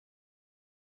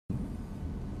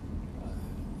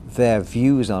their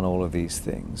views on all of these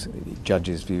things,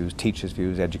 judges' views, teachers'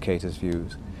 views, educators'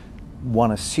 views,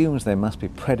 one assumes they must be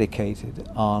predicated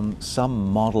on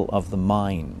some model of the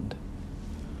mind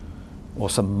or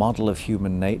some model of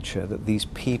human nature that these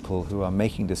people who are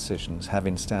making decisions have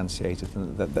instantiated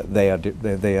and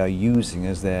that they are using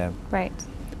as their... Right.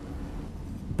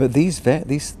 But these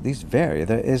vary.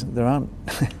 There aren't...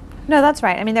 No, that's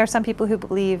right. I mean, there are some people who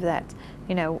believe that,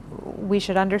 you know, we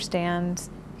should understand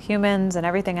humans and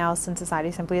everything else in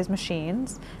society simply as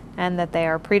machines, and that they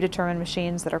are predetermined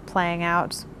machines that are playing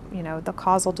out, you know, the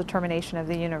causal determination of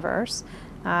the universe.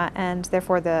 And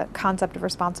therefore the concept of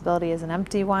responsibility is an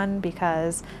empty one,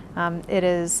 because it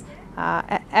is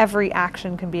every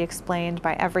action can be explained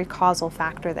by every causal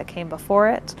factor that came before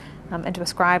it, and to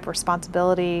ascribe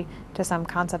responsibility to some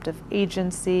concept of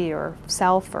agency or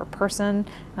self or person,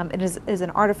 it is an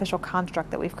artificial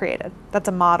construct that we've created. That's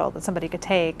a model that somebody could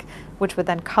take, which would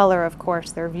then color, of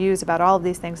course, their views about all of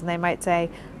these things, and they might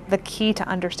say, the key to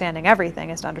understanding everything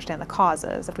is to understand the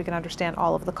causes. If we can understand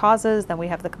all of the causes, then we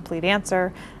have the complete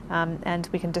answer, and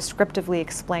we can descriptively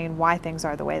explain why things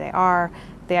are the way they are.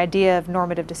 The idea of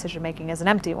normative decision-making is an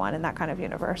empty one in that kind of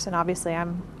universe, and obviously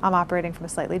I'm operating from a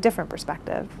slightly different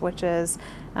perspective, which is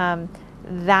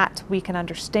that we can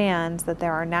understand that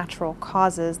there are natural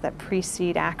causes that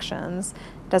precede actions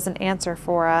doesn't answer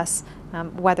for us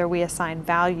whether we assign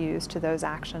values to those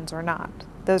actions or not.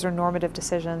 Those are normative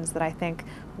decisions that I think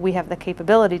we have the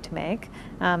capability to make.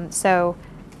 So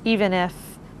even if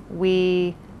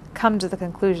we come to the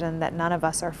conclusion that none of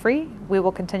us are free, we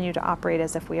will continue to operate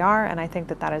as if we are, and I think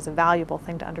that that is a valuable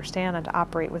thing to understand and to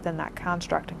operate within that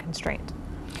construct and constraint.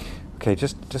 Okay,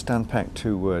 just unpack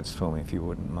two words for me, if you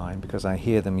wouldn't mind, because I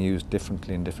hear them used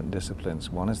differently in different disciplines.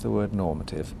 One is the word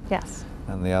normative. Yes.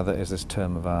 And the other is this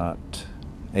term of art,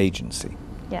 agency.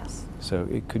 Yes. So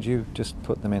could you just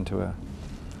put them into a...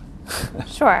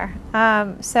 Sure.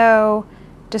 So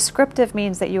descriptive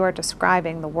means that you are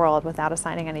describing the world without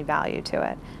assigning any value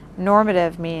to it.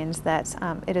 Normative means that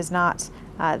it is not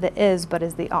the is, but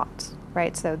is the ought,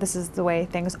 right? So this is the way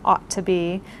things ought to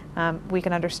be. We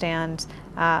can understand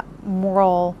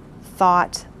moral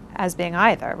thought as being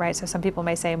either, right? So some people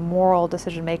may say moral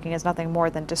decision-making is nothing more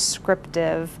than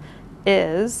descriptive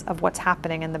is of what's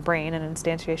happening in the brain, an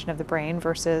instantiation of the brain,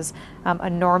 versus a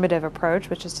normative approach,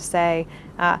 which is to say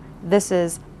this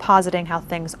is positing how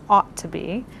things ought to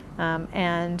be.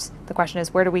 And the question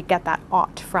is, where do we get that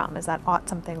ought from? Is that ought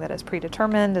something that is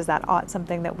predetermined? Is that ought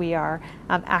something that we are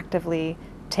actively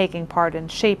taking part in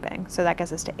shaping? So that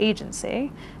gets us to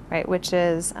agency, right? Which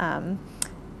is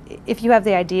if you have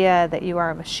the idea that you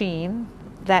are a machine,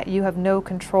 that you have no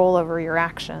control over your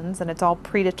actions and it's all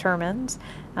predetermined,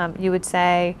 you would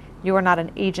say you are not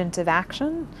an agent of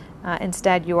action.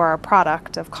 Instead, you are a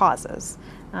product of causes.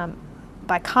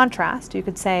 By contrast, you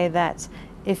could say that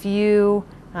if you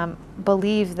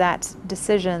believe that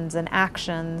decisions and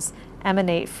actions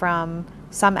emanate from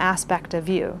some aspect of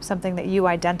you, something that you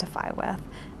identify with,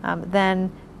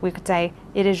 then we could say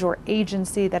it is your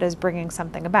agency that is bringing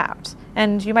something about.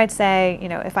 And you might say, you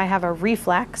know, if I have a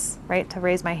reflex, right, to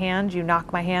raise my hand, you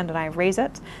knock my hand and I raise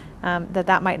it,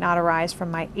 that might not arise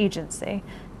from my agency.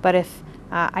 But if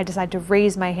I decide to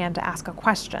raise my hand to ask a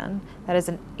question, that is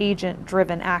an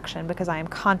agent-driven action because I am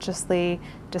consciously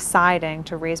deciding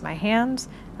to raise my hand,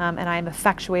 and I am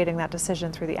effectuating that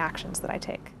decision through the actions that I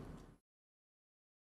take.